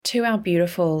To our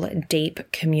beautiful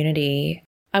Deep community,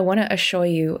 I want to assure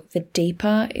you the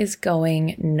Deeper is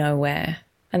going nowhere,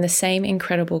 and the same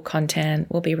incredible content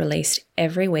will be released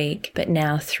every week, but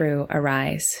now through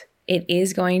Arise. It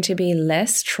is going to be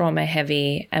less trauma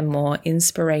heavy and more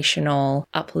inspirational,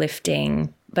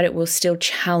 uplifting, but it will still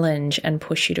challenge and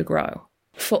push you to grow.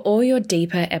 For all your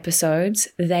Deeper episodes,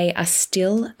 they are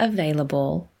still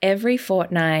available every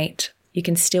fortnight. You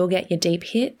can still get your deep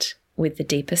hit with the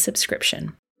Deeper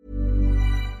subscription.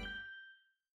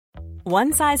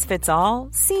 One size fits all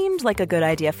seemed like a good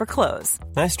idea for clothes.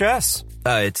 Nice dress.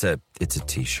 It's a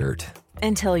t-shirt.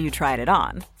 Until you tried it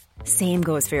on. Same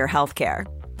goes for your healthcare.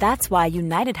 That's why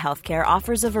United Healthcare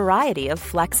offers a variety of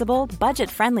flexible,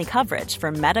 budget-friendly coverage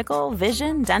for medical,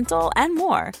 vision, dental, and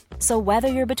more. So whether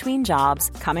you're between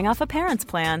jobs, coming off a parent's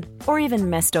plan, or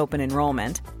even missed open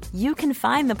enrollment, you can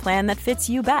find the plan that fits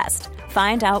you best.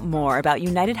 Find out more about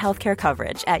United Healthcare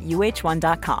coverage at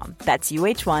uh1.com. That's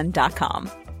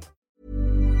uh1.com.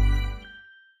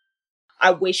 I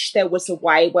wish there was a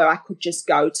way where I could just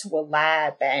go to a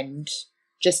lab and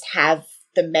just have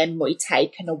the memory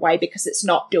taken away, because it's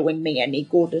not doing me any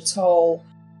good at all.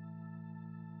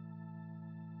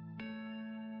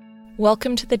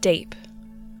 Welcome to the Deep.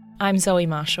 I'm Zoe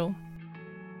Marshall.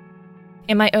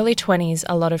 In my early 20s,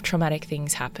 a lot of traumatic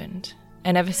things happened,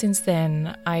 and ever since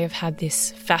then, I have had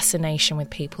this fascination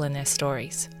with people and their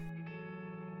stories.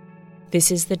 This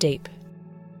is the Deep.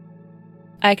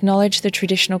 I acknowledge the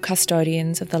traditional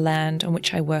custodians of the land on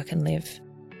which I work and live,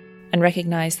 and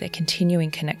recognise their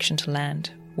continuing connection to land,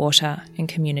 water, and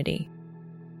community.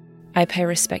 I pay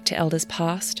respect to elders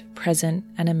past, present,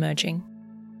 and emerging.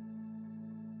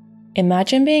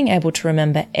 Imagine being able to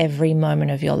remember every moment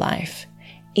of your life,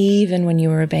 even when you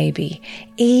were a baby,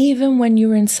 even when you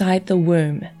were inside the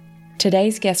womb.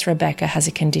 Today's guest, Rebecca, has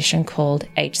a condition called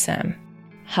HSAM,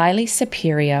 Highly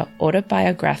Superior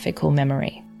Autobiographical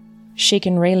Memory. She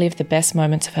can relive the best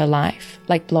moments of her life,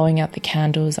 like blowing out the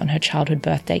candles on her childhood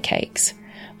birthday cakes,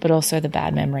 but also the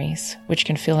bad memories, which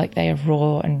can feel like they are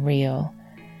raw and real.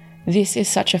 This is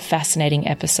such a fascinating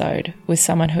episode with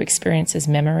someone who experiences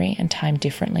memory and time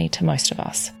differently to most of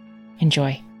us.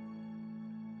 Enjoy.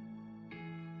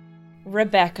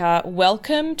 Rebecca,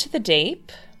 welcome to the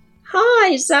Deep.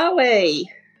 Hi, Zoe.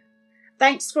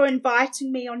 Thanks for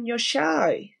inviting me on your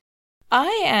show.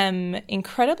 I am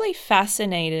incredibly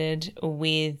fascinated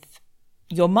with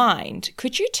your mind.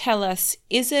 Could you tell us,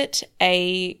 is it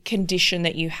a condition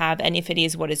that you have, and if it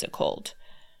is, what is it called?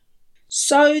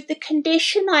 So the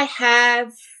condition I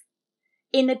have,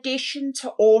 in addition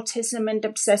to autism and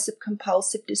obsessive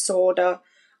compulsive disorder,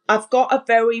 I've got a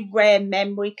very rare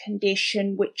memory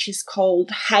condition which is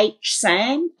called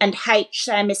HSAM, and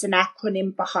HSAM is an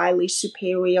acronym for Highly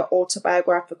Superior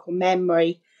Autobiographical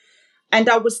Memory. And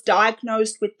I was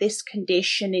diagnosed with this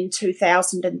condition in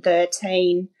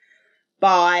 2013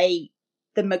 by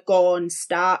the McGaw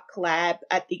Stark Lab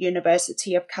at the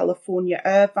University of California,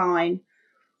 Irvine.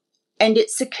 And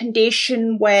it's a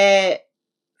condition where,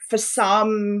 for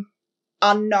some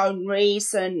unknown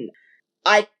reason,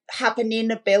 I have an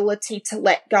inability to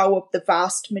let go of the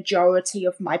vast majority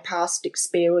of my past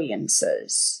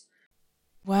experiences.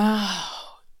 Wow.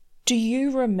 Do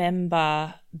you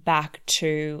remember back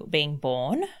to being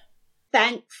born?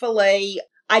 Thankfully,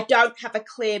 I don't have a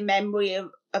clear memory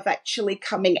of actually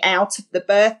coming out of the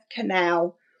birth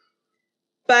canal.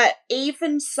 But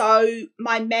even so,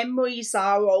 my memories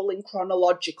are all in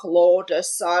chronological order.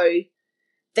 So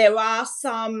there are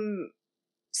some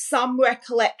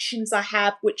recollections I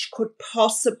have which could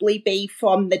possibly be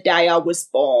from the day I was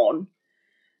born,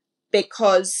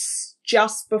 because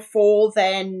just before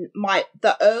then,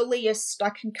 the earliest I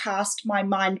can cast my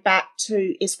mind back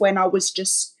to is when I was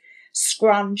just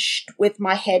scrunched with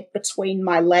my head between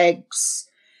my legs.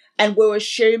 And we're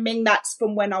assuming that's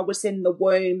from when I was in the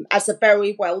womb as a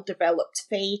very well-developed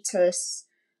fetus.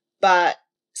 But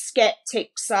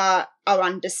skeptics are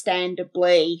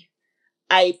understandably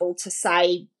able to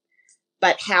say,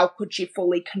 but how could you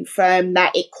fully confirm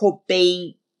that it could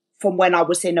be from when I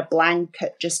was in a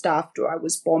blanket just after I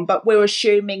was born? But we're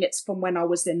assuming it's from when I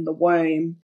was in the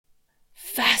womb.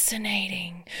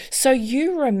 Fascinating. So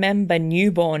you remember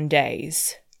newborn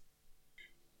days?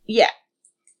 Yeah.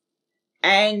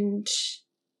 And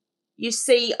you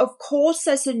see, of course,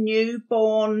 as a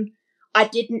newborn, I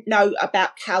didn't know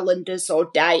about calendars or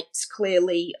dates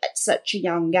clearly at such a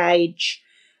young age.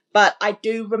 But I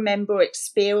do remember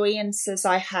experiences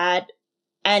I had,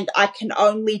 and I can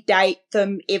only date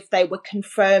them if they were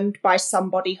confirmed by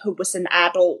somebody who was an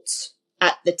adult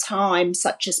at the time,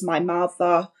 such as my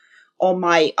mother or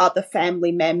my other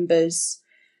family members.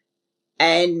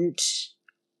 And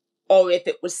or if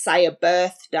it was, say, a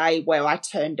birthday where I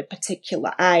turned a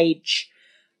particular age.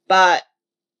 But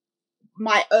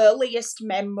my earliest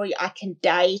memory I can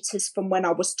date is from when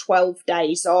I was 12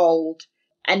 days old,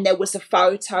 and there was a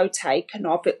photo taken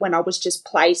of it when I was just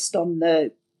placed on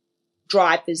the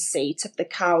driver's seat of the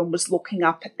car and was looking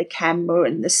up at the camera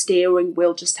and the steering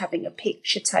wheel, just having a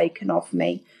picture taken of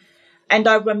me. And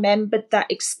I remembered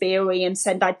that experience,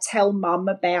 and I'd tell Mum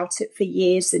about it for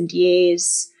years and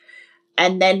years.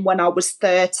 And then when I was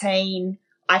 13,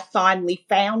 I finally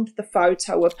found the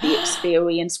photo of the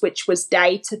experience, which was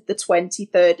dated the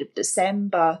 23rd of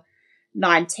December,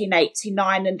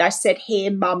 1989. And I said,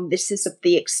 "Here, Mum, this is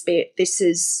the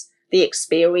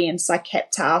experience I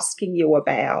kept asking you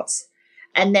about."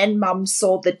 And then Mum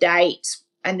saw the date,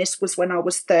 and this was when I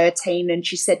was 13, and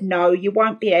she said, "No, you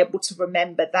won't be able to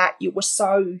remember that. You were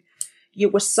so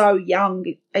young.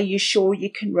 Are you sure you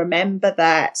can remember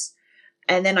that?"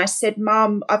 And then I said,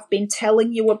 "Mum, I've been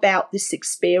telling you about this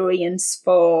experience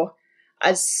for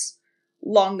as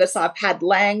long as I've had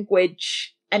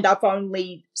language, and I've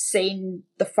only seen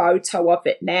the photo of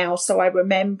it now, so I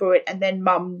remember it." And then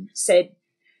Mum said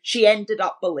she ended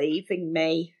up believing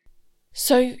me.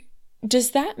 So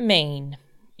does that mean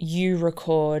you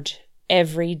record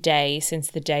every day since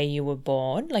the day you were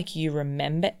born? Like, you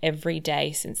remember every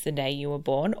day since the day you were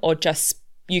born, or just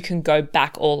you can go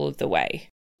back all of the way?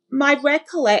 My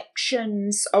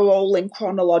recollections are all in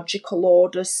chronological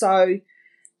order. So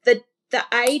the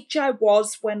age I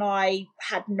was when I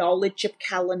had knowledge of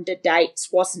calendar dates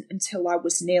wasn't until I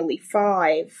was nearly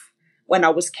 5, when I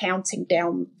was counting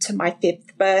down to my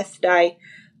 5th birthday.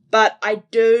 But I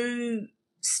do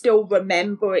still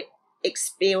remember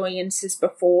experiences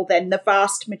before then. The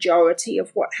vast majority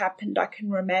of what happened I can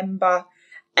remember.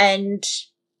 And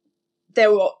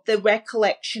the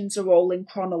recollections are all in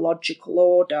chronological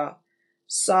order.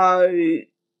 So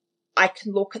I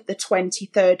can look at the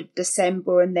 23rd of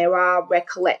December, and there are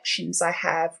recollections I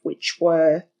have which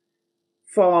were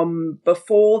from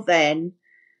before then.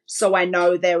 So I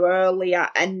know they're earlier.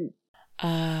 And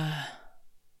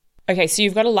okay, so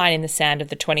you've got a line in the sand of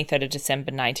the 23rd of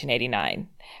December 1989,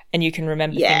 and you can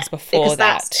remember things before because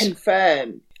that. That's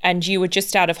confirmed. And you were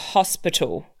just out of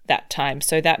hospital that time,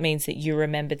 so that means that you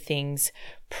remembered things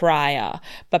prior.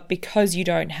 But because you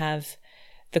don't have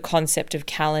the concept of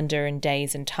calendar and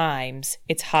days and times,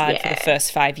 it's hard for the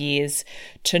first 5 years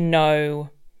to know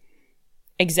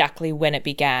exactly when it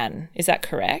began. Is that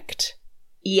correct?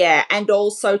 Yeah, and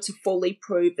also to fully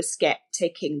prove a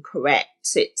skeptic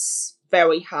incorrect. It's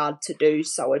very hard to do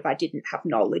so if I didn't have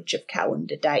knowledge of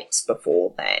calendar dates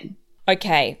before then.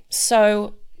 Okay,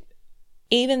 so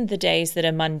even the days that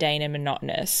are mundane and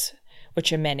monotonous,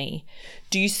 which are many,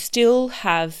 do you still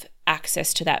have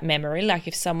access to that memory? Like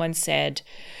if someone said,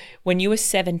 when you were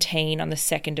 17 on the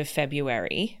 2nd of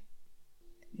February,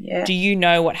 do you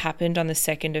know what happened on the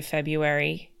 2nd of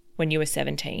February when you were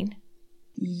 17?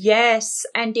 Yes,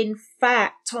 and in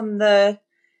fact, on the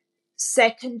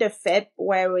 2nd of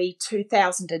February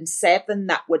 2007,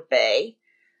 that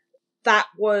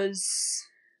was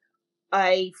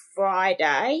a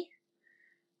Friday.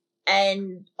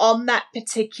 And on that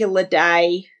particular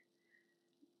day,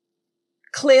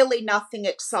 clearly nothing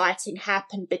exciting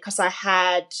happened because I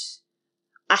had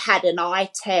an eye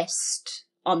test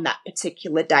on that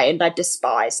particular day, and I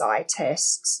despise eye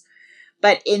tests.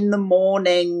 But in the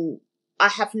morning, I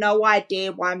have no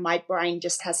idea why my brain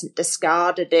just hasn't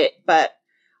discarded it, but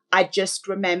I just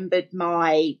remembered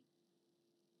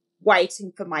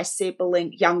waiting for my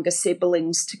younger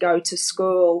siblings to go to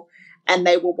school, and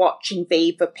they were watching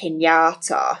Viva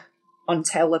Pinata on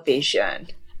television.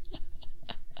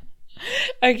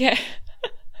 Okay.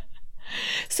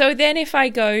 So then if I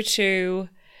go to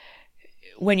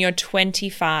when you're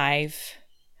 25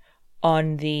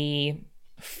 on the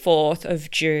 4th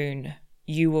of June,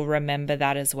 you will remember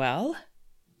that as well?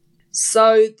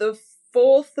 So the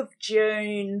 4th of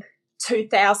June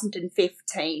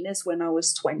 2015 is when I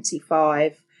was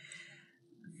 25.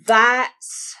 That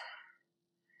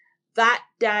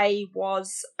day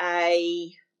was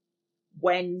a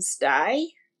Wednesday.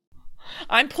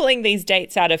 I'm pulling these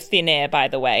dates out of thin air, by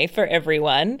the way, for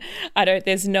everyone.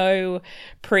 There's no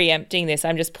preempting this.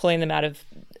 I'm just pulling them out of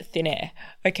thin air.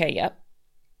 Okay, yep.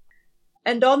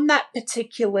 And on that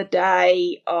particular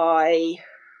day, I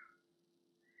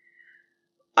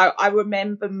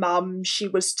remember Mum, she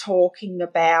was talking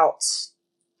about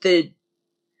the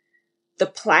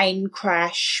plane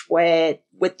crash with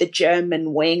the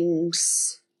German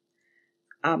wings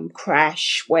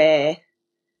crash where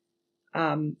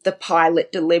the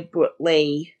pilot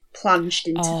deliberately plunged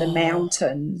into the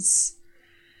mountains.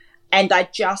 And I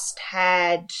just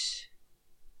had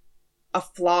a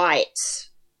flight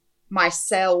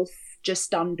myself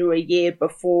just under a year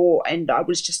before, and I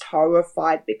was just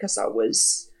horrified because I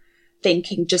was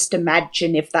thinking, just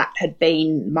imagine if that had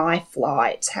been my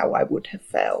flight, how I would have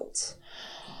felt.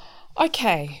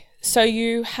 Okay, so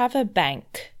you have a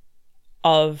bank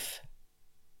of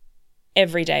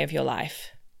every day of your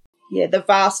life. Yeah, the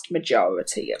vast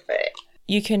majority of it.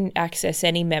 You can access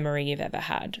any memory you've ever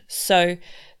had. So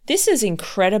this is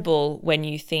incredible when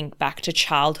you think back to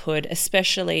childhood,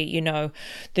 especially,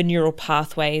 the neural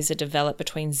pathways are developed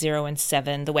between 0 and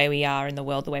 7, the way we are in the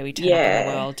world, the way we turn up in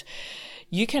the world.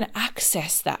 You can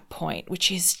access that point,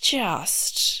 which is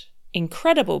just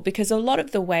incredible, because a lot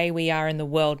of the way we are in the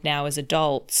world now as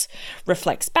adults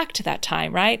reflects back to that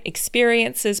time, right?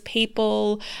 Experiences,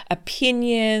 people,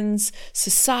 opinions,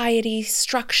 society,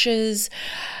 structures.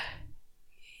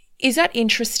 Is that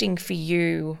interesting for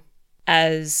you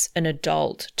as an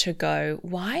adult to go,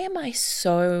 why am I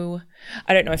so,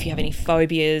 I don't know if you have any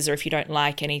phobias or if you don't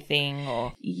like anything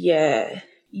or... Yeah.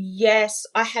 Yes,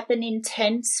 I have an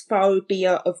intense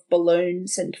phobia of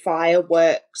balloons and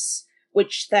fireworks,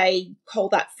 which they call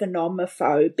that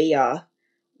phenomophobia,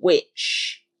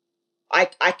 which I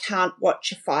can't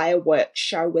watch a fireworks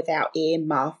show without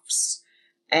earmuffs,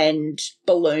 and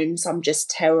balloons, I'm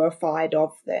just terrified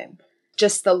of them.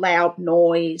 Just the loud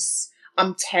noise,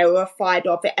 I'm terrified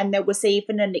of it. And there was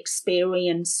even an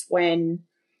experience when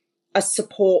a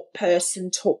support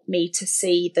person took me to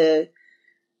see the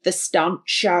stunt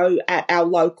show at our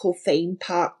local theme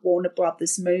park, Warner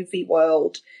Brothers Movie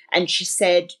World, and she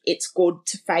said it's good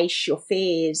to face your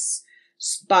fears,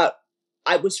 but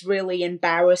I was really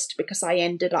embarrassed because I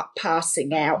ended up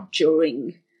passing out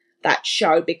during that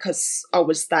show because I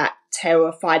was that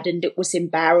terrified, and it was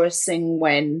embarrassing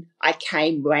when I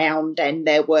came round and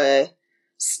there were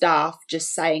staff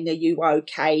just saying, "Are you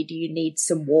okay? Do you need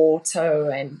some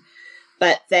water?"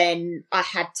 But then I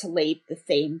had to leave the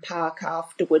theme park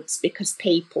afterwards because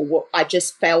I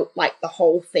just felt like the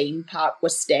whole theme park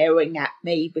was staring at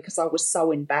me because I was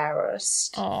so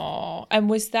embarrassed. Oh, and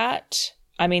was that,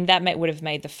 would have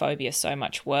made the phobia so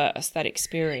much worse, that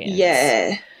experience.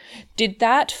 Yeah. Did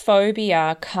that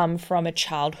phobia come from a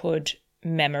childhood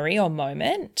memory or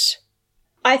moment?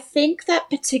 I think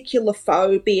that particular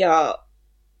phobia,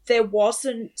 there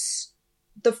wasn't...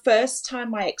 The first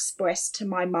time I expressed to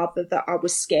my mother that I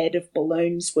was scared of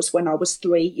balloons was when I was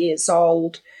 3 years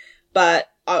old, but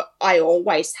I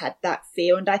always had that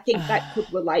fear, and I think that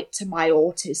could relate to my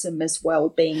autism as well,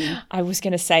 being I was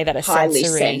going to say that highly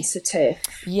sensitive.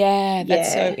 Yeah,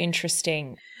 that's so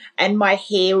interesting. And my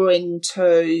hearing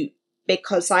too,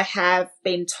 because I have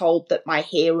been told that my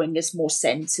hearing is more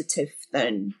sensitive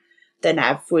than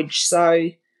average. So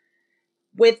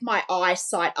with my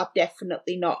eyesight, I've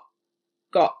definitely not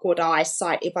got good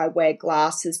eyesight if I wear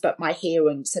glasses, but my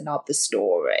hearing's another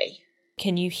story.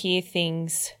 Can you hear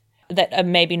things that are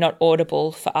maybe not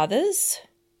audible for others?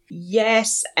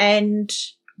 Yes, and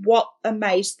what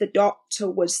amazed the doctor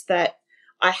was that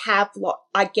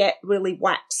I get really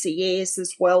waxy ears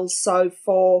as well, so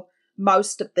for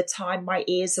most of the time my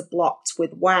ears are blocked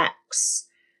with wax,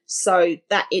 so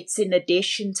that it's in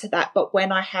addition to that. But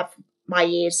when I have my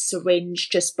ears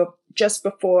syringed just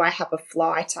before I have a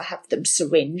flight, I have them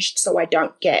syringed so I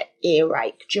don't get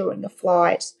earache during a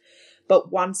flight. But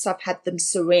once I've had them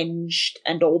syringed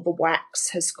and all the wax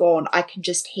has gone, I can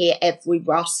just hear every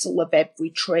rustle of every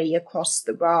tree across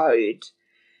the road.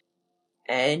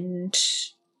 And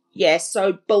yeah,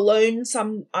 so balloons,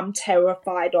 I'm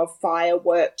terrified of,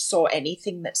 fireworks or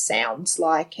anything that sounds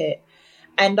like it.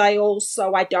 And I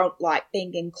don't like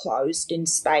being enclosed in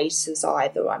spaces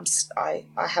either. I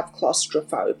have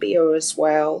claustrophobia as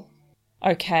well.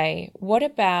 Okay, what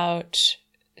about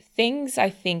things I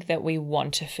think that we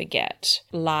want to forget,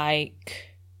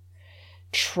 like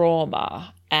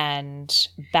trauma and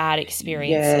bad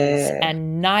experiences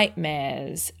and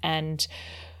nightmares, and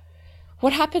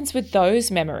what happens with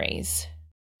those memories?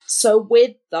 So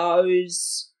with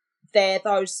those, they're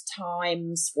those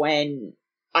times when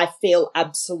I feel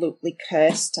absolutely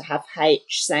cursed to have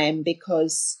HSAM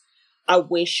because I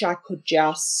wish I could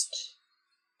just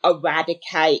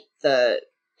eradicate the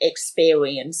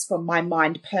experience from my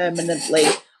mind permanently.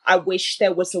 I wish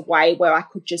there was a way where I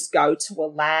could just go to a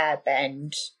lab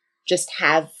and just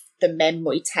have the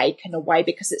memory taken away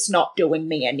because it's not doing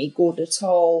me any good at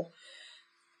all.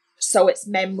 So it's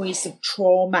memories of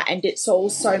trauma, and it's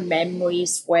also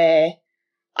memories where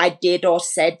I did or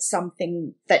said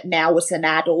something that now as an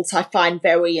adult I find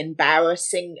very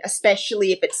embarrassing,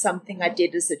 especially if it's something I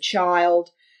did as a child,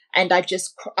 and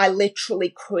I literally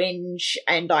cringe,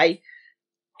 and I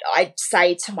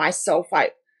say to myself,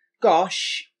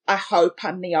 gosh, I hope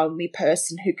I'm the only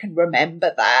person who can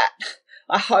remember that.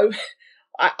 I hope,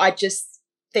 I just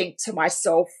think to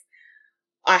myself,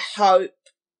 I hope,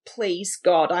 please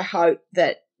God, I hope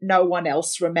that no one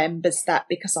else remembers that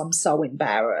because I'm so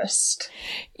embarrassed.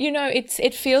 You know,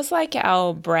 it feels like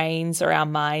our brains or our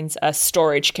minds are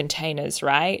storage containers,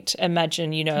 right?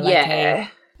 Imagine, you know,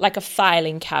 like a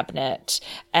filing cabinet,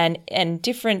 and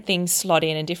different things slot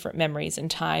in and different memories and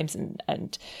times,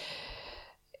 and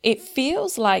it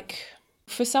feels like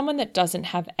for someone that doesn't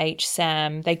have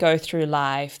HSAM, they go through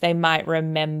life, they might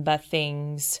remember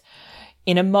things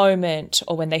in a moment,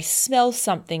 or when they smell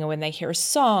something, or when they hear a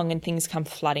song and things come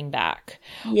flooding back.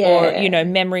 Yeah. Or, you know,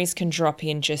 memories can drop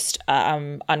in just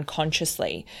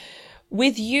unconsciously.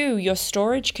 With you, your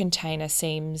storage container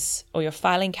seems, or your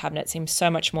filing cabinet seems so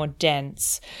much more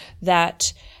dense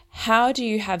that how do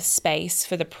you have space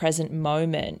for the present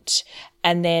moment?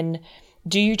 And then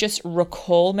do you just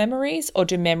recall memories, or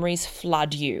do memories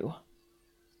flood you?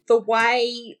 The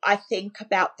way I think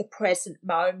about the present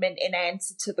moment in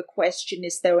answer to the question,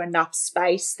 is there enough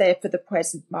space there for the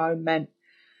present moment?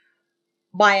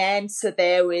 My answer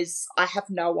there is I have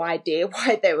no idea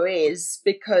why there is,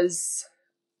 because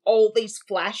all these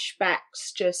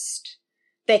flashbacks just,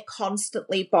 they're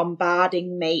constantly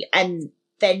bombarding me, and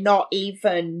they're not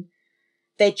even,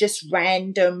 they're just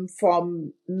random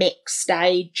from mixed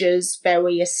stages,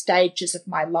 various stages of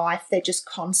my life. They're just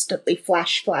constantly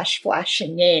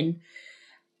flashing in.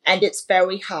 And it's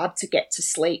very hard to get to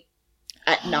sleep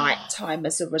at night time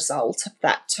as a result of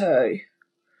that too.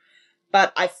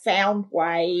 But I found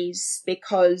ways,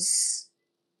 because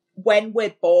when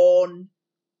we're born,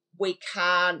 we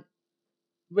can't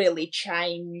really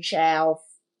change our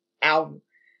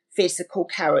physical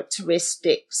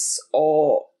characteristics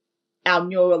or our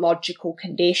neurological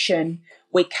condition.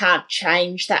 We can't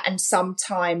change that. And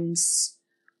sometimes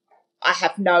I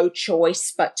have no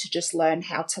choice but to just learn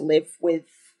how to live with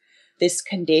this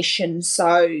condition.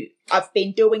 So I've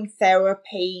been doing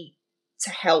therapy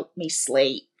to help me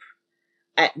sleep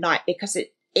at night, because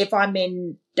if I'm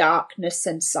in darkness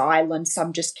and silence,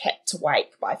 I'm just kept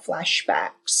awake by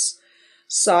flashbacks.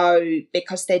 So,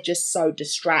 because they're just so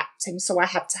distracting, so I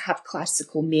have to have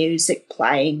classical music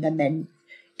playing, and then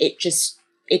it's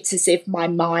as if my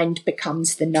mind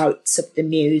becomes the notes of the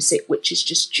music, which is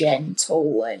just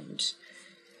gentle,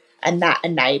 and that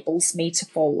enables me to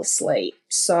fall asleep.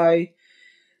 So,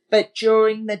 but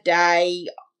during the day,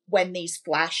 when these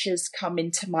flashes come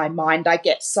into my mind, I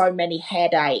get so many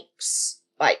headaches.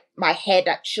 Like, my head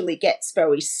actually gets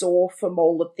very sore from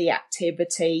all of the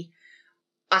activity.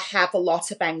 I have a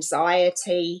lot of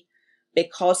anxiety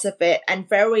because of it. And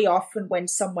very often when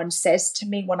someone says to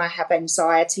me when I have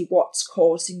anxiety, what's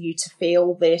causing you to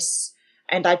feel this?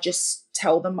 And I just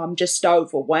tell them I'm just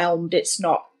overwhelmed. It's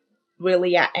not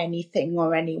really at anything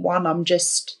or anyone.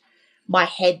 My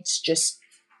head's just,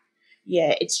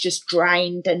 it's just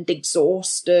drained and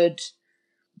exhausted.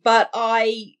 But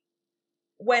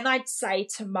when I'd say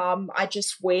to Mum, I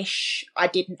just wish I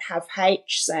didn't have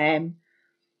HSAM,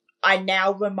 I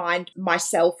now remind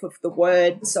myself of the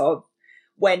words of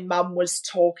when Mum was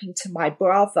talking to my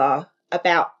brother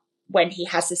about when he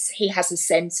has a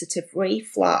sensitive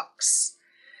reflux,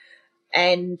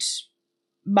 and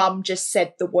Mum just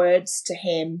said the words to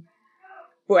him,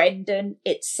 Brendan,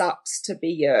 it sucks to be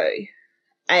you.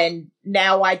 And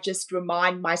now I just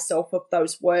remind myself of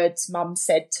those words Mum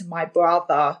said to my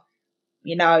brother,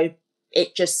 you know,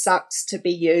 it just sucks to be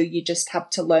you. You just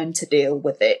have to learn to deal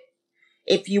with it.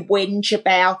 If you whinge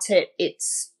about it,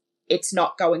 it's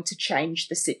not going to change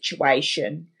the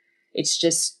situation. It's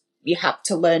just, you have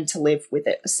to learn to live with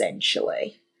it,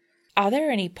 essentially. Are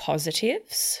there any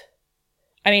positives?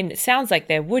 I mean, it sounds like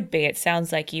there would be. It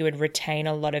sounds like you would retain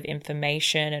a lot of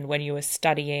information, and when you were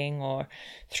studying or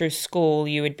through school,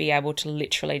 you would be able to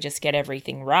literally just get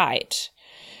everything right?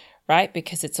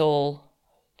 Because it's all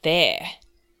there.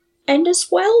 And as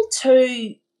well,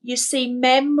 too, you see,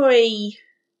 memory,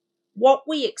 what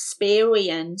we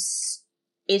experience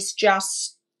is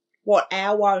just what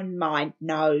our own mind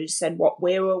knows and what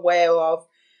we're aware of.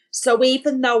 So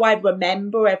even though I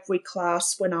remember every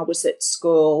class when I was at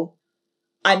school,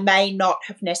 I may not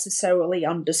have necessarily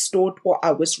understood what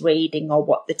I was reading or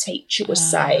what the teacher was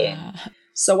saying.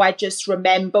 So I just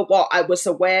remember what I was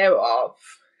aware of.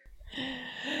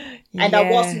 And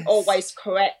I wasn't always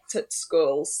correct at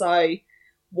school. So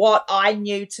what I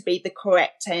knew to be the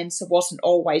correct answer wasn't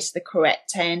always the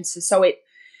correct answer. So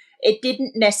it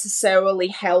didn't necessarily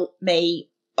help me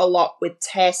a lot with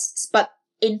tests. But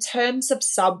in terms of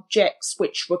subjects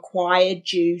which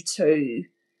required you to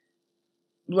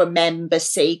remember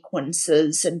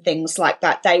sequences and things like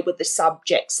that. They were the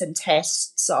subjects and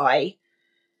tests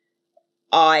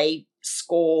I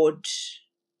scored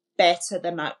better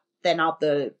than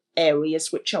other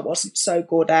areas which I wasn't so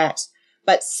good at.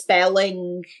 But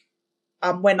spelling,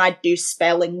 when I do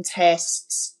spelling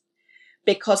tests,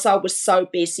 because I was so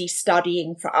busy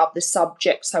studying for other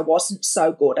subjects I wasn't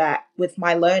so good at with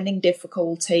my learning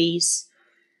difficulties,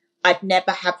 I'd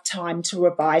never have time to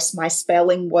revise my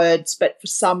spelling words, but for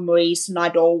some reason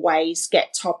I'd always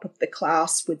get top of the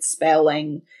class with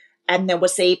spelling. And there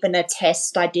was even a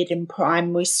test I did in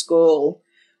primary school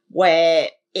where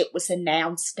it was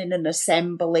announced in an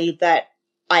assembly that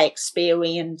I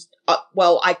experienced,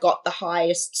 I got the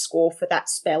highest score for that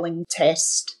spelling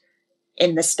test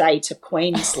in the state of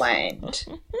Queensland.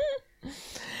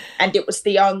 And it was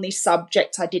the only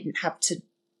subject I didn't have to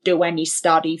do any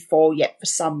study for yet for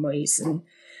some reason.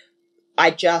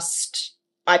 I passed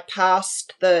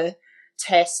the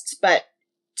tests, but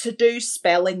to do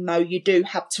spelling, though, you do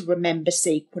have to remember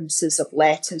sequences of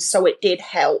letters, so it did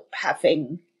help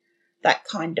having that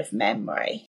kind of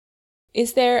memory.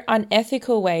 Is there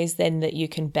unethical ways then that you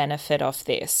can benefit off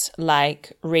this,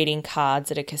 like reading cards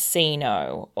at a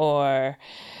casino, or,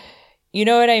 you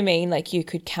know what I mean? Like you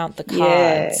could count the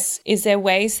cards. Yeah. Is there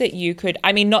ways that you could,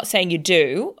 I mean, not saying you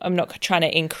do, I'm not trying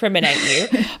to incriminate you,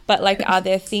 but like are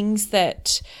there things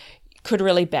that could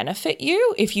really benefit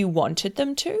you if you wanted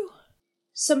them to?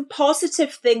 Some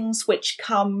positive things which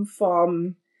come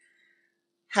from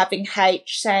having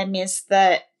HSAM is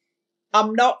that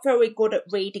I'm not very good at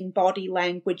reading body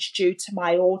language due to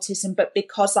my autism, but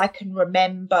because I can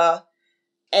remember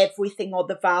everything or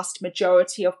the vast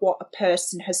majority of what a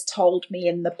person has told me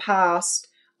in the past,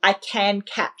 I can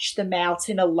catch them out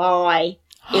in a lie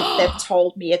if they've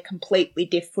told me a completely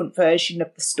different version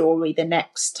of the story the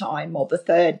next time or the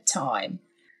third time.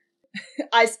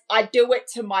 I do it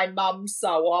to my mum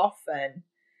so often,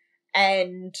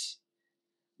 and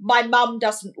my mum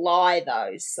doesn't lie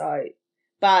though,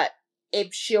 but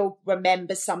if she'll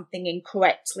remember something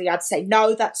incorrectly, I'd say,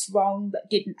 no, that's wrong. That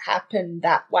didn't happen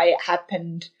that way. It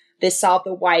happened this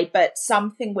other way. But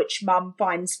something which Mum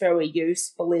finds very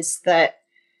useful is that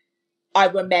I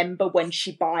remember when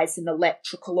she buys an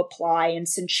electrical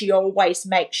appliance, and she always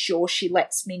makes sure she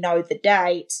lets me know the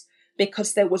date,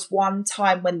 because there was one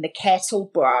time when the kettle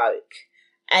broke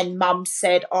and Mum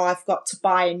said, I've got to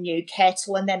buy a new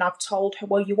kettle. And then I've told her,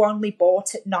 well, you only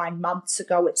bought it 9 months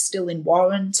ago. It's still in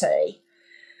warranty.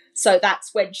 So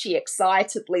that's when she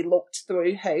excitedly looked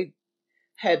through her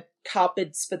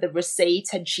cupboards for the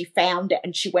receipt, and she found it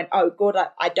and she went, oh, good,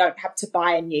 I don't have to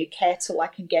buy a new kettle. I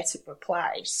can get it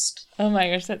replaced. Oh, my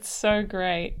gosh, that's so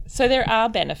great. So there are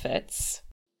benefits.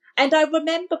 And I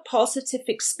remember positive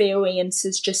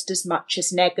experiences just as much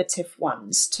as negative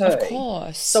ones too. Of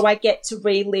course. So I get to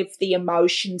relive the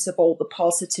emotions of all the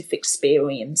positive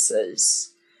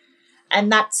experiences.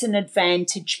 And that's an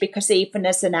advantage, because even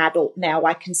as an adult now,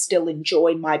 I can still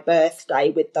enjoy my birthday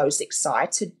with those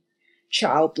excited,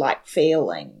 childlike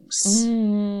feelings.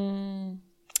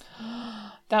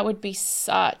 That would be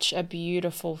such a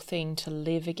beautiful thing to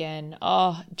live again.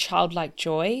 Oh, childlike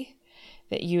joy.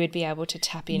 That you would be able to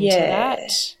tap into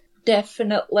that.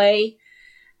 Definitely.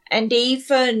 And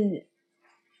even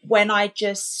when I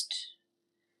can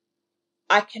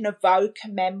evoke a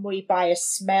memory by a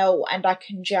smell, and I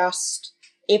can just,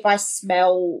 if I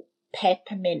smell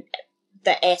peppermint,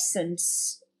 the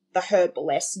essence, the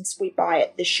herbal essence we buy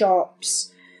at the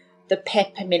shops, the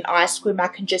peppermint ice cream, I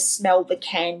can just smell the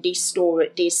candy store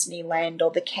at Disneyland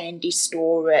or the candy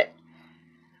store at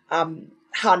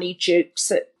Honey Jukes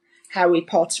at Harry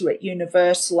Potter at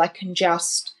Universal. I can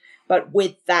just, but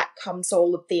with that comes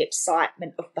all of the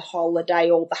excitement of the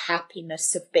holiday, all the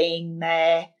happiness of being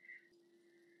there.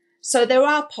 So there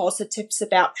are positives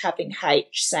about having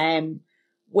HSAM,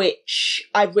 which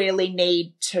I really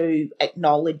need to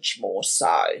acknowledge more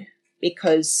so,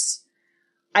 because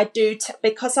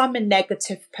because I'm a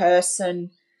negative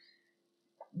person.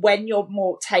 When you're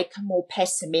take a more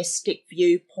pessimistic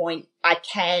viewpoint,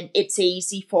 it's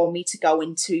easy for me to go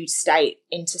into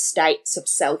states of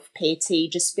self-pity,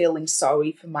 just feeling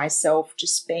sorry for myself,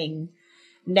 just being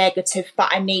negative, but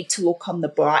I need to look on the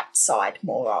bright side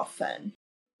more often.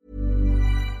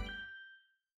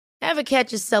 Ever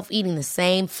catch yourself eating the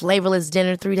same flavorless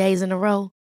dinner 3 days in a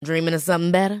row? Dreaming of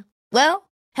something better? Well,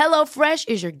 HelloFresh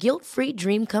is your guilt-free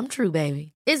dream come true,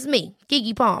 baby. It's me,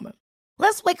 Keke Palmer.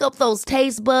 Let's wake up those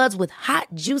taste buds with hot,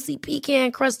 juicy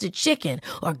pecan-crusted chicken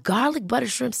or garlic butter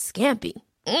shrimp scampi.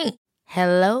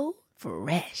 Hello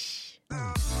Fresh.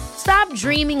 Stop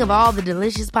dreaming of all the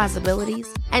delicious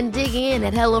possibilities and dig in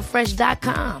at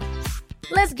HelloFresh.com.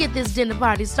 Let's get this dinner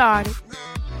party started.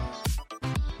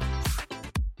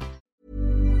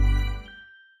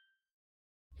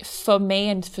 For me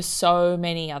and for so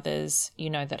many others,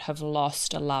 that have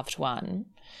lost a loved one,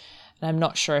 and I'm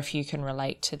not sure if you can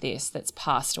relate to this, that's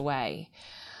passed away,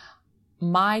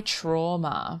 my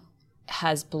trauma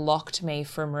has blocked me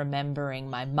from remembering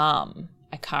my mum.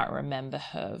 I can't remember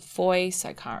her voice.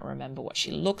 I can't remember what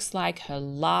she looks like, her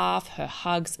laugh, her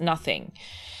hugs, nothing.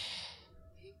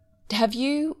 Have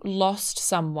you lost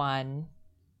someone,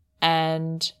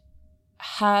 and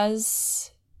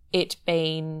has it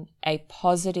been a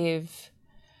positive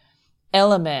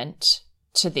element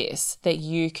to this that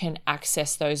you can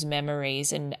access those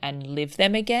memories and live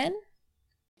them again?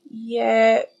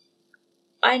 Yeah,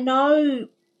 I know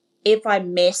if I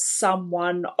miss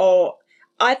someone, or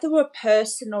either a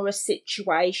person or a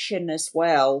situation as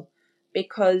well,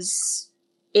 because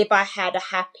if I had a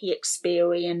happy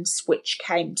experience which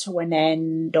came to an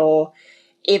end, or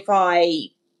if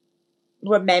I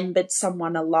remembered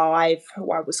someone alive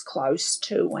who I was close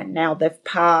to and now they've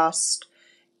passed,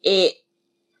 you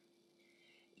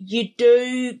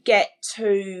do get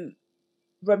to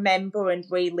remember and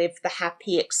relive the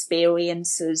happy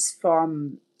experiences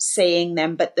from seeing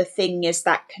them, but the thing is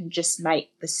that can just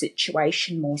make the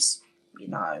situation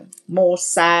more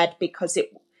sad, because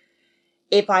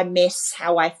if I miss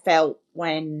how I felt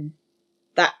when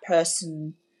that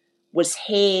person was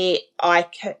here,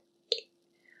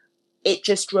 it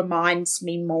just reminds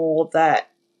me more that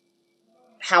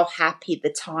how happy the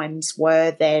times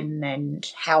were then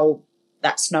and how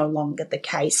that's no longer the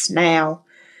case now.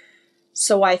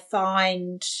 So I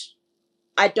find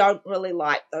I don't really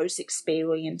like those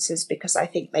experiences because I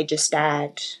think they just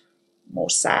add more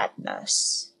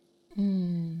sadness.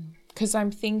 Because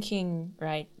I'm thinking,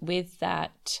 right, with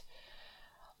that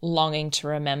longing to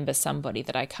remember somebody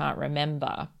that I can't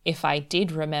remember, if I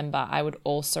did remember, I would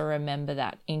also remember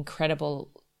that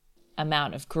incredible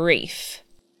amount of grief.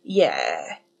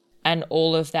 Yeah. And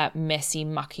all of that messy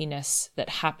muckiness that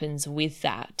happens with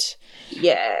that.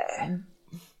 Yeah.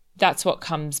 That's what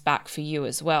comes back for you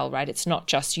as well, right? It's not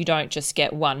just, you don't just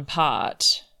get one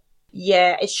part.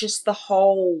 Yeah, it's just the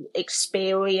whole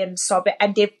experience of it.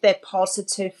 And if they're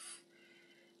positive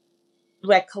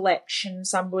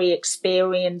recollections I'm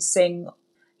re-experiencing,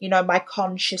 my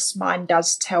conscious mind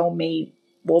does tell me,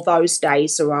 well, those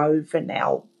days are over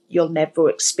now. You'll never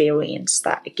experience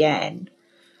that again.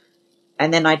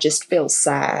 And then I just feel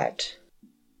sad.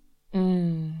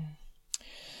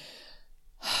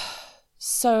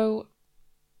 So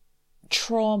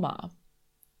trauma,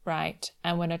 right?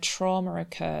 And when a trauma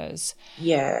occurs,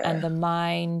 and the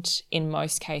mind in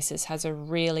most cases has a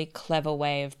really clever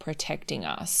way of protecting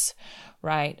us,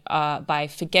 right? By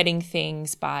forgetting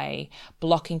things, by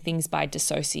blocking things, by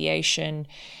dissociation.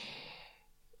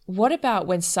 What about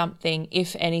when something,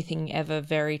 if anything ever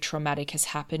very traumatic has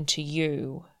happened to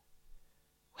you?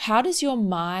 How does your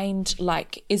mind,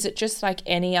 is it just like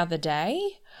any other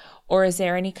day? Or is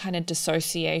there any kind of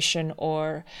dissociation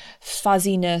or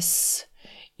fuzziness,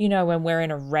 when we're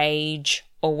in a rage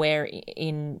or we're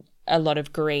in a lot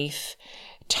of grief,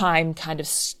 time kind of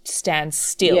stands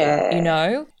still,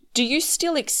 Do you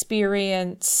still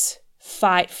experience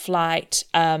fight, flight,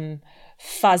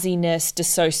 fuzziness,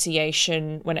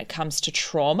 dissociation when it comes to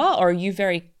trauma, or are you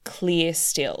very clear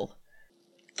still?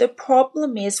 The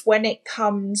problem is when it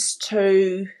comes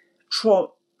to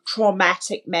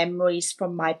traumatic memories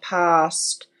from my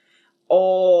past,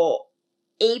 or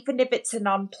even if it's an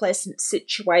unpleasant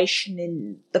situation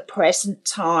in the present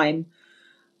time,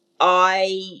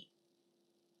 I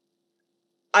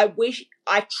wish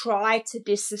I try to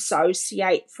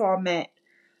disassociate from it,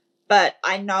 but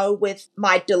I know with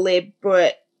my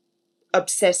deliberate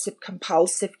obsessive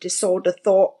compulsive disorder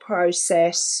thought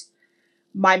process,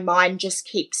 my mind just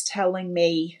keeps telling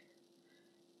me,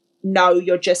 no,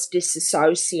 you're just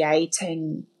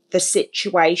disassociating. The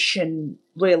situation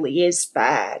really is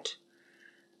bad.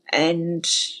 And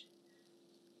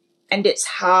it's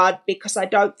hard because I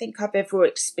don't think I've ever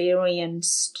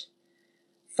experienced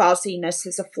fuzziness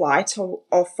as a flight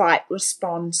or fight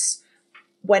response.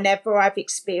 Whenever I've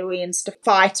experienced a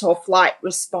fight or flight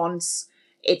response,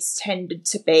 it's tended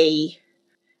to be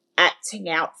acting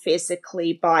out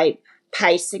physically by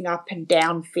pacing up and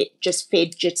down, just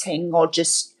fidgeting, or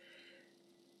just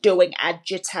doing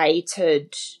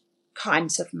agitated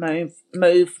kinds of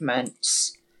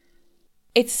movements.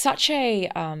 It's such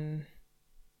a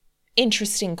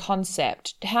interesting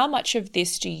concept. How much of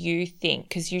this do you think,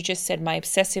 because you just said my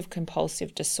obsessive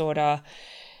compulsive disorder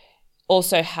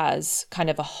also has kind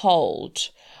of a hold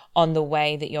on the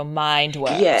way that your mind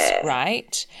works,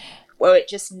 right? where it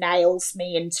just nails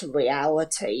me into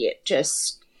reality. It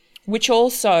just... Which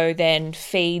also then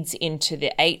feeds into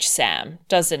the HSAM,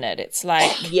 doesn't it? It's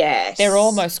like yes, they're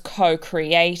almost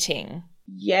co-creating.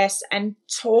 Yes, and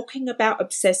talking about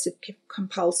obsessive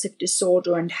compulsive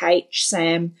disorder and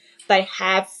HSAM, they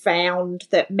have found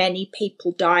that many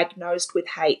people diagnosed with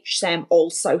HSAM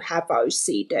also have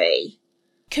OCD.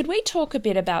 Could we talk a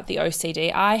bit about the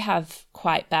OCD? I have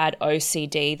quite bad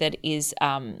OCD that is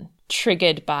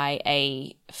triggered by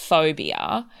a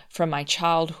phobia from my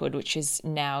childhood, which is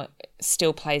now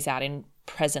still plays out in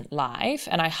present life,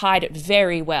 and I hide it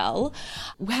very well.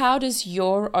 How does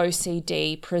your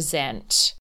OCD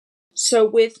present? So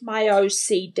with my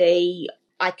OCD,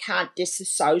 I can't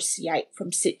disassociate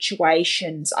from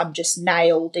situations. I'm just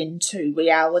nailed into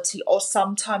reality. Or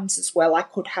sometimes as well, I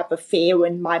could have a fear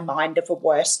in my mind of a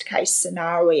worst case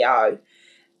scenario,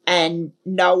 and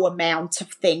no amount of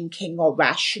thinking or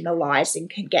rationalizing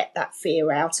can get that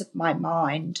fear out of my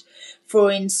mind.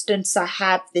 For instance, I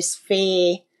have this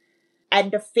fear,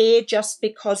 and a fear just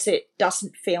because it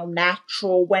doesn't feel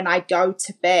natural when I go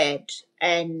to bed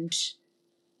and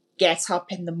get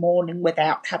up in the morning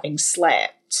without having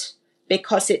slept,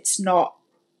 because it's not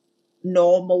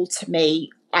normal to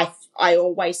me. I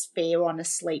always fear on a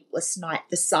sleepless night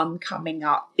the sun coming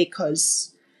up,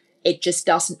 because it just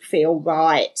doesn't feel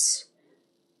right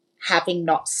having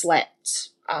not slept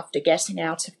after getting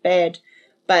out of bed.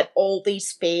 But all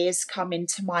these fears come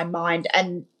into my mind,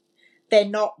 and they're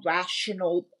not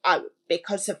rational,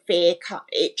 because of fear.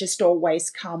 It just always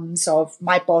comes of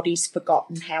my body's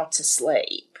forgotten how to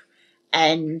sleep,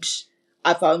 and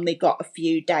I've only got a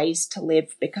few days to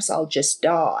live because I'll just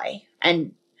die.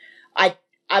 And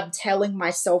I'm telling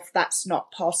myself that's not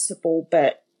possible,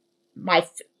 but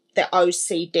the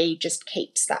OCD just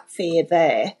keeps that fear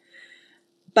there.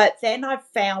 But then I've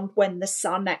found when the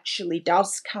sun actually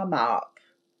does come up,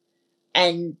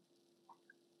 and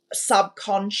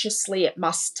subconsciously it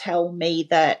must tell me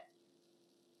that,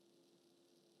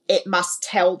 it must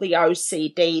tell the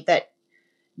OCD that,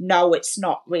 no, it's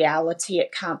not reality,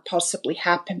 it can't possibly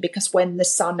happen, because when the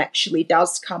sun actually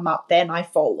does come up, then I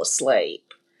fall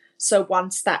asleep. So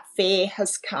once that fear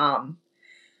has come,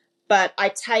 but I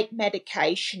take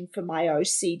medication for my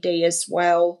OCD as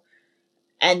well,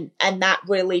 and that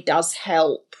really does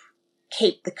help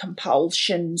keep the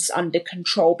compulsions under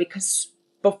control, because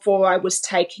before I was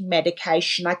taking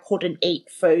medication, I couldn't eat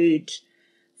food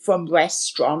from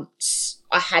restaurants.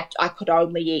 I could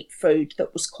only eat food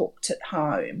that was cooked at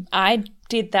home. I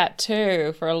did that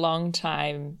too for a long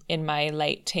time in my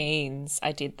late teens.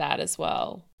 I did that as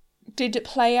well. Did it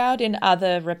play out in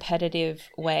other repetitive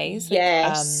ways?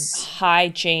 Yes. Like,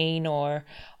 hygiene or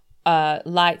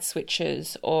light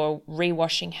switches or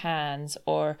rewashing hands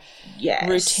or yes.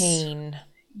 routine?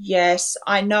 Yes,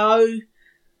 I know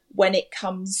when it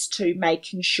comes to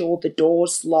making sure the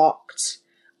door's locked,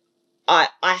 I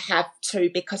have to,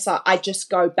 because I just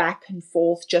go back and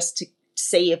forth just to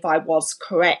see if I was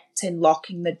correct in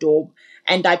locking the door.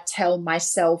 And I tell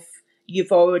myself,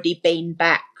 you've already been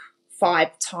back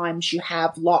 5 times, you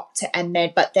have locked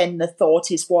it. But then the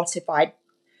thought is, what if I'd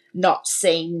not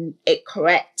seen it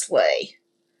correctly?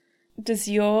 Does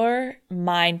your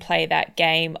mind play that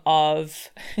game of,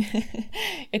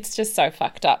 it's just so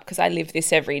fucked up because I live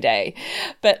this every day,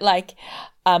 but like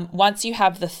once you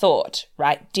have the thought,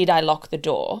 right, did I lock the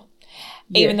door?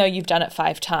 Yeah. Even though you've done it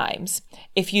 5 times,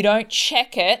 if you don't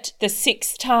check it the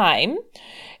 6th time,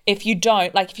 if you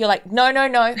don't, like if you're like, no,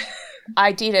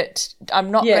 I did it, I'm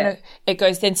not going to, it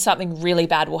goes, then something really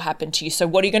bad will happen to you. So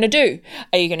what are you going to do?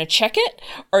 Are you going to check it,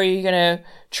 or are you going to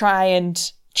try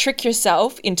and trick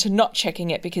yourself into not checking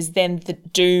it, because then the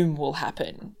doom will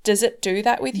happen? Does it do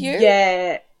that with you?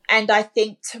 Yeah. And I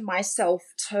think to myself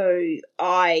too,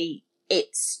 I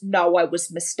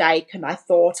was mistaken. I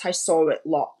thought I saw it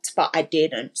locked, but I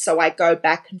didn't. So I go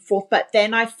back and forth. But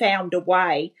then I found a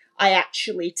way. I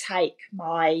actually take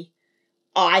my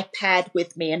iPad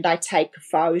with me and I take a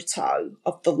photo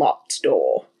of the locked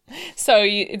door. So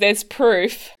there's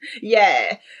proof.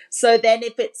 Yeah. So then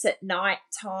if it's at night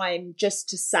time, just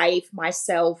to save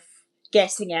myself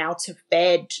getting out of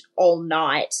bed all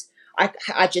night,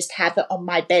 I just have it on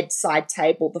my bedside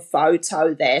table, the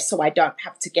photo there, so I don't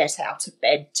have to get out of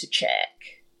bed to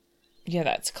check. Yeah,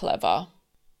 that's clever.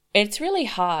 It's really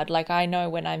hard. Like, I know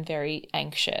when I'm very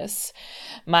anxious,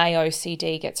 my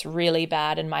OCD gets really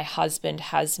bad, and my husband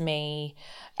has me,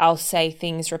 I'll say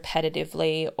things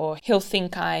repetitively, or he'll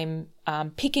think I'm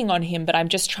picking on him, but I'm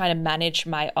just trying to manage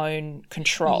my own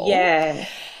control. Yeah.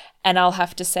 And I'll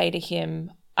have to say to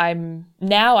him,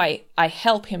 I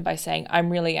help him by saying, I'm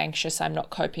really anxious, I'm not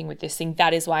coping with this thing.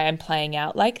 That is why I'm playing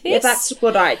out like this. Yeah, that's a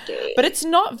good idea. But it's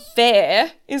not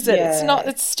fair, is it? Yeah.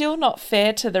 It's still not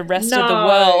fair to the rest of the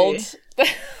world.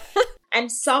 And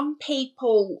some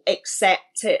people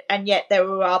accept it, and yet there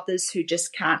are others who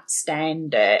just can't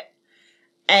stand it.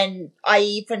 And I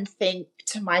even think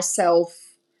to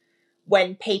myself,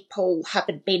 when people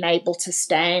haven't been able to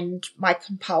stand my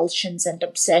compulsions and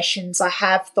obsessions, I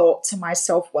have thought to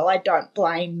myself, well, I don't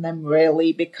blame them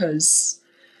really, because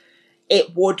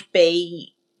it would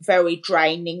be very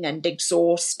draining and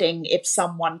exhausting if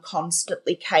someone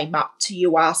constantly came up to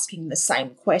you asking the same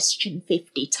question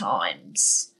 50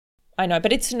 times. I know,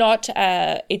 but this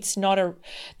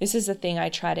is the thing I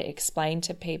try to explain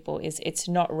to people, is it's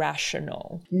not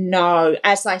rational. No,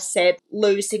 as I said,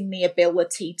 losing the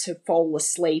ability to fall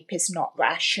asleep is not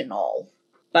rational,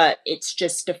 but it's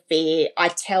just a fear. I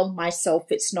tell myself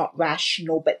it's not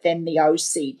rational, but then the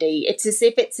OCD, it's as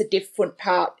if it's a different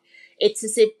part. It's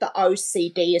as if the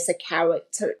OCD is a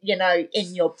character,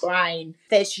 in your brain.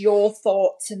 There's your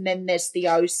thoughts and then there's the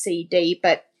OCD,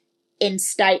 but in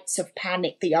states of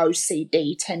panic, the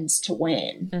OCD tends to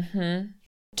win. Mm-hmm.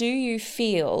 Do you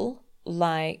feel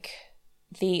like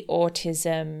the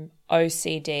autism,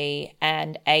 OCD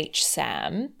and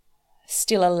HSAM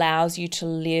still allows you to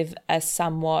live a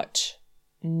somewhat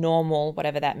normal,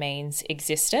 whatever that means,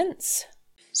 existence?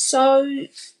 So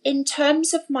in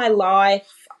terms of my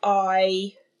life,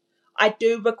 I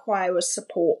do require a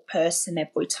support person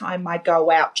every time I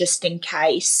go out, just in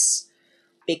case,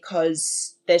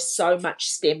 because there's so much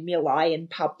stimuli in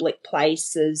public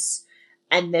places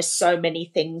and there's so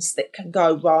many things that can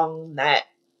go wrong that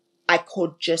I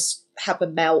could just have a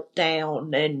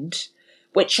meltdown, and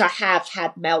which I have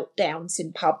had meltdowns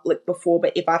in public before,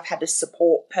 but if I've had a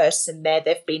support person there,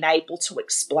 they've been able to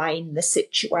explain the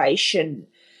situation,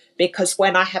 because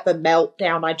when I have a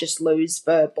meltdown, I just lose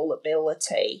verbal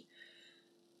ability.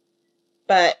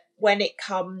 But when it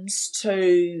comes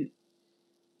to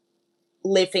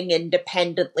living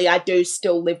independently, I do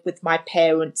still live with my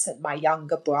parents and my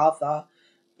younger brother,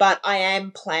 but I am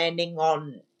planning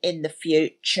on, in the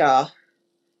future,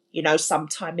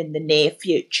 sometime in the near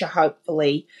future,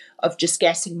 hopefully, of just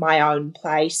getting my own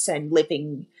place and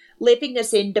living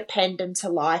as independent a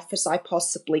life as I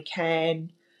possibly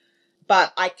can.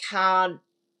 But I can't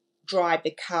drive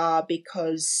a car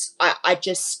because I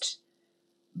just,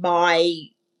 my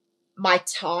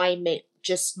time,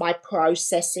 my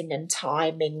processing and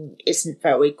timing isn't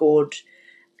very good.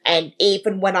 And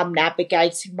even when I'm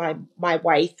navigating my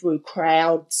way through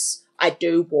crowds, I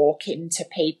do walk into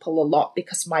people a lot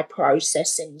because my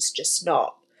processing's just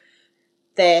not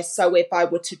there. So if I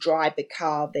were to drive a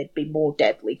car, there'd be more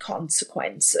deadly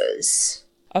consequences.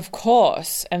 Of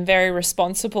course, and very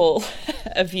responsible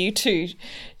of you to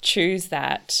choose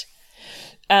that.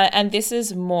 And this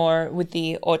is more with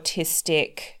the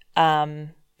autistic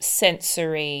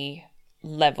sensory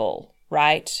level,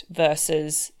 right,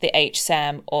 versus the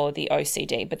HSAM or the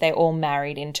OCD, but they're all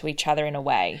married into each other in a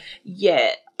way.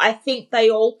 Yeah, I think they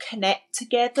all connect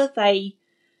together. They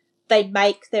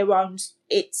make their own.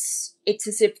 It's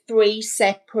as if 3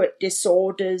 separate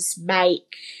disorders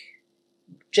make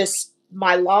just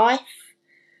my life,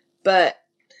 but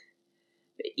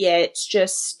yeah, it's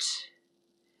just.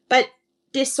 But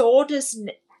disorders.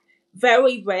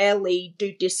 Very rarely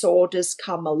do disorders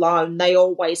come alone. They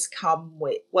always come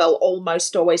with,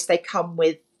 almost always they come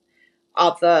with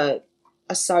other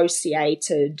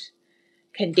associated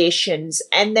conditions.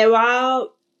 And there are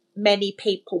many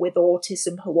people with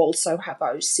autism who also have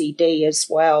OCD as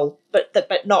well, but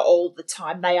not all the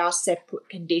time. They are separate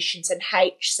conditions. And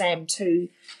HSAM too,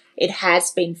 it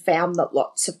has been found that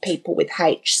lots of people with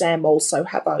HSAM also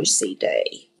have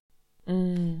OCD.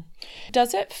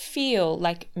 Does it feel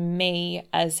like me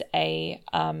as a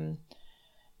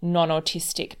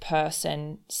non-autistic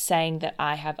person saying that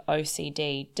I have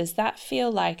OCD, does that feel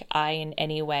like I in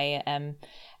any way am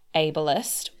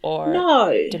ableist or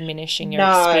diminishing your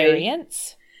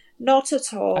experience? Not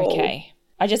at all. Okay.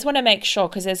 I just want to make sure,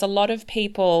 because there's a lot of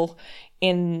people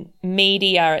in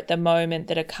media at the moment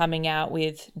that are coming out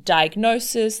with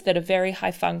diagnoses that are very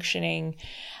high functioning.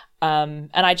 And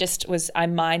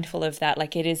I'm mindful of that.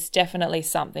 Like, it is definitely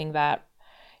something that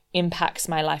impacts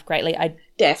my life greatly. I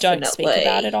don't speak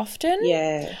about it often.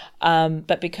 Yeah.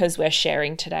 But because we're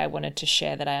sharing today, I wanted to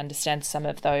share that I understand some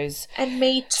of those and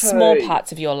me too. Small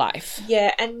parts of your life.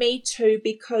 Yeah, and me too,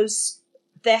 because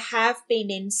there have been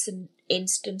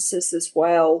instances as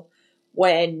well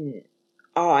when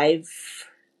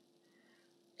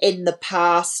in the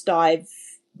past, I've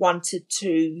wanted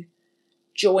to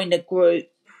join a group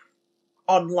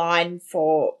online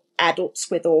for adults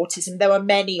with autism. There are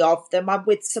many of them. I'm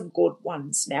with some good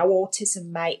ones now.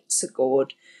 Autism Mates are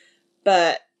good,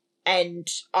 and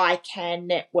ICANN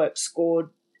Network's good.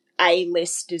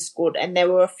 A-List is good, and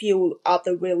there were a few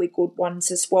other really good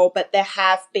ones as well, but there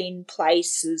have been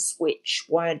places which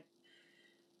weren't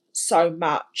so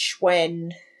much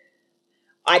when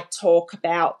I'd talk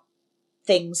about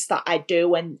things that I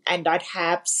do, and I'd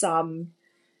have some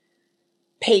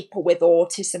people with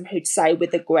autism who'd say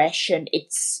with aggression,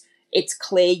 it's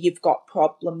clear you've got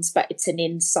problems, but it's an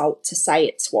insult to say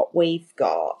it's what we've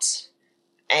got.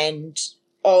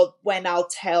 Or when I'll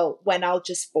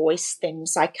just voice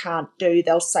things I can't do,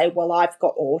 they'll say, well, I've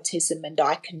got autism and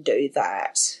I can do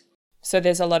that. So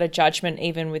there's a lot of judgment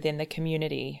even within the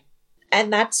community.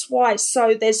 And that's why,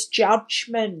 so there's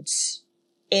judgment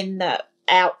in the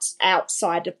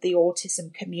outside of the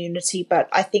autism community, but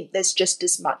I think there's just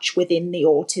as much within the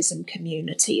autism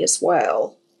community as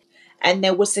well. And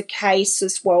there was a case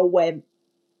as well where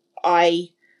I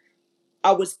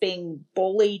was being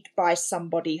bullied by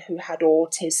somebody who had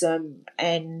autism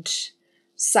and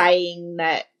saying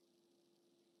that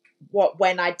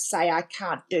when I'd say I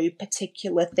can't do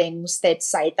particular things, they'd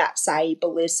say that's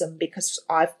ableism because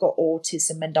I've got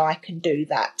autism and I can do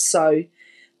that. So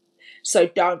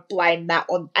don't blame that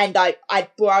on. And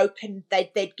I'd broken,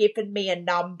 they'd given me a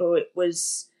number. It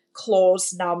was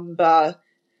clause number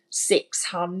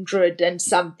 600 and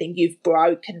something you've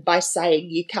broken by saying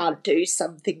you can't do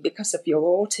something because of your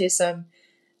autism.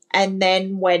 And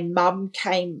then when Mum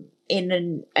came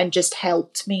in and just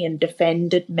helped me and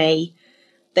defended me,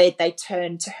 they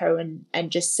turned to her and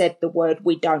just said the word,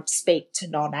 we don't speak to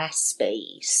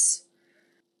non-Aspies.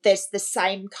 There's the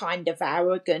same kind of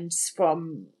arrogance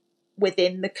from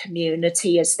within the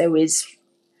community as there is.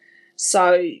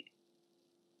 So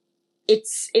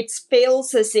it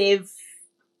feels as if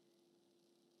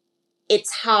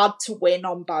it's hard to win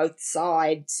on both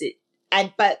sides.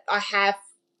 But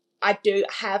I do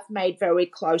have made very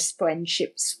close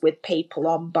friendships with people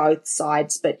on both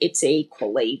sides, but it's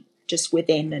equally just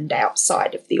within and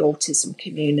outside of the autism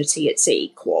community, it's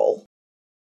equal.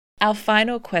 Our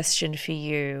final question for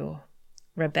you,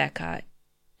 Rebecca,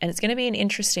 and it's going to be an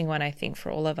interesting one, I think,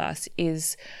 for all of us,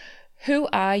 is who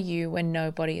are you when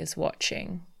nobody is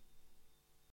watching?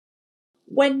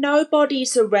 When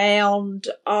nobody's around,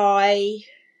 I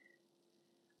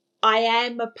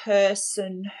am a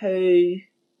person who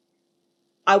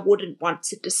I wouldn't want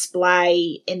to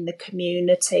display in the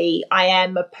community. I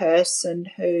am a person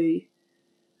who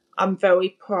I'm very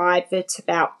private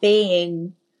about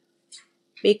being,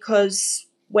 because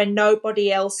when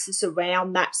nobody else is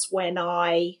around, that's when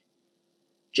I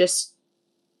just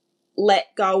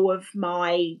let go of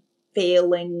my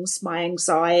feelings, my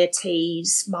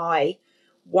anxieties, my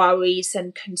worries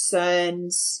and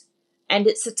concerns. And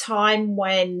it's a time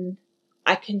when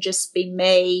I can just be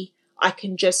me. I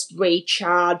can just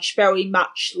recharge, very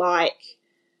much like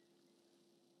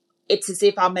it's as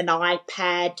if I'm an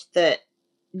iPad that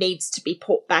needs to be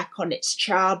put back on its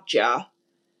charger.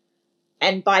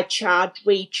 And by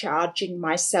recharging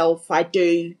myself, I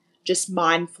do just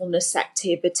mindfulness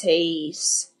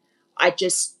activities. I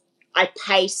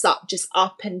pace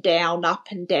up and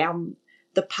down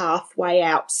the pathway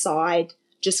outside,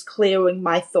 just clearing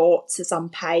my thoughts as I'm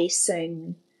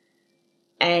pacing.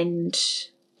 And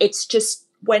it's just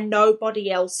when nobody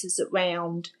else is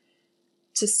around,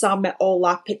 to sum it all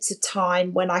up, it's a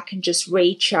time when I can just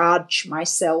recharge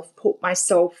myself, put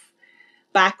myself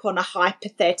back on a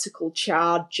hypothetical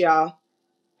charger,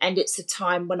 and it's a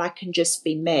time when I can just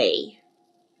be me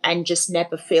and just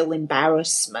never feel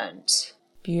embarrassment.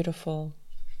 Beautiful.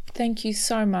 Thank you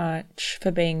so much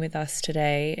for being with us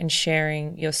today and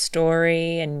sharing your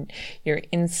story and your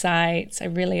insights. I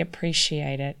really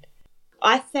appreciate it.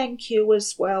 I thank you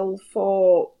as well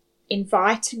for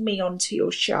inviting me onto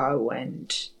your show,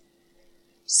 and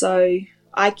so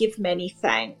I give many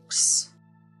thanks.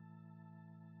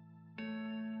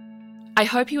 I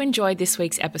hope you enjoyed this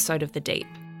week's episode of The Deep.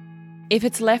 If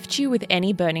it's left you with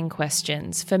any burning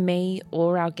questions for me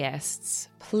or our guests,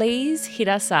 please hit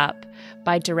us up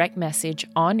by direct message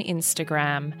on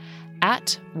Instagram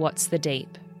at What's the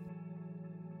Deep.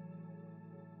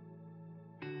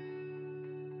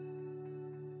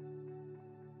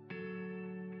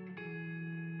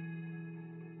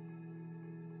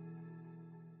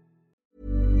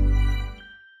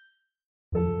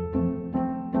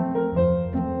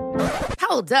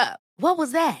 Hold up. What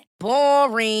was that?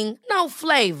 Boring. No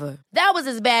flavor. That was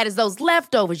as bad as those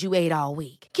leftovers you ate all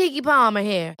week. Keke Palmer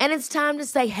here, and it's time to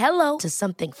say hello to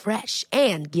something fresh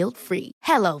and guilt-free.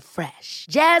 Hello Fresh.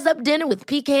 Jazz up dinner with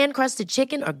pecan-crusted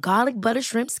chicken or garlic butter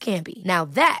shrimp scampi. Now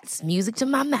that's music to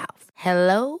my mouth.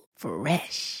 Hello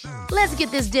Fresh. Let's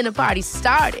get this dinner party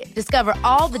started. Discover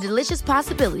all the delicious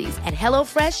possibilities at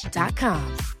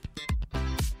HelloFresh.com.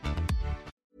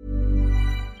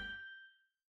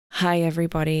 Hi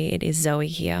everybody, it is Zoe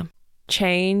here.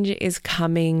 Change is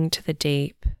coming to the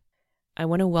deep. I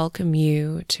want to welcome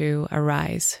you to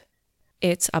Arise.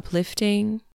 It's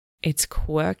uplifting, it's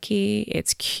quirky,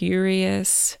 it's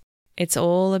curious. It's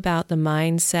all about the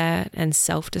mindset and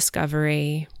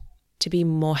self-discovery to be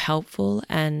more helpful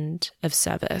and of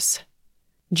service.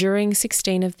 During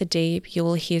 16 of the Deep, you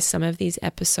will hear some of these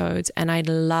episodes, and I'd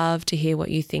love to hear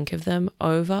what you think of them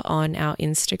over on our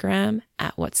Instagram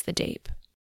at What's the Deep.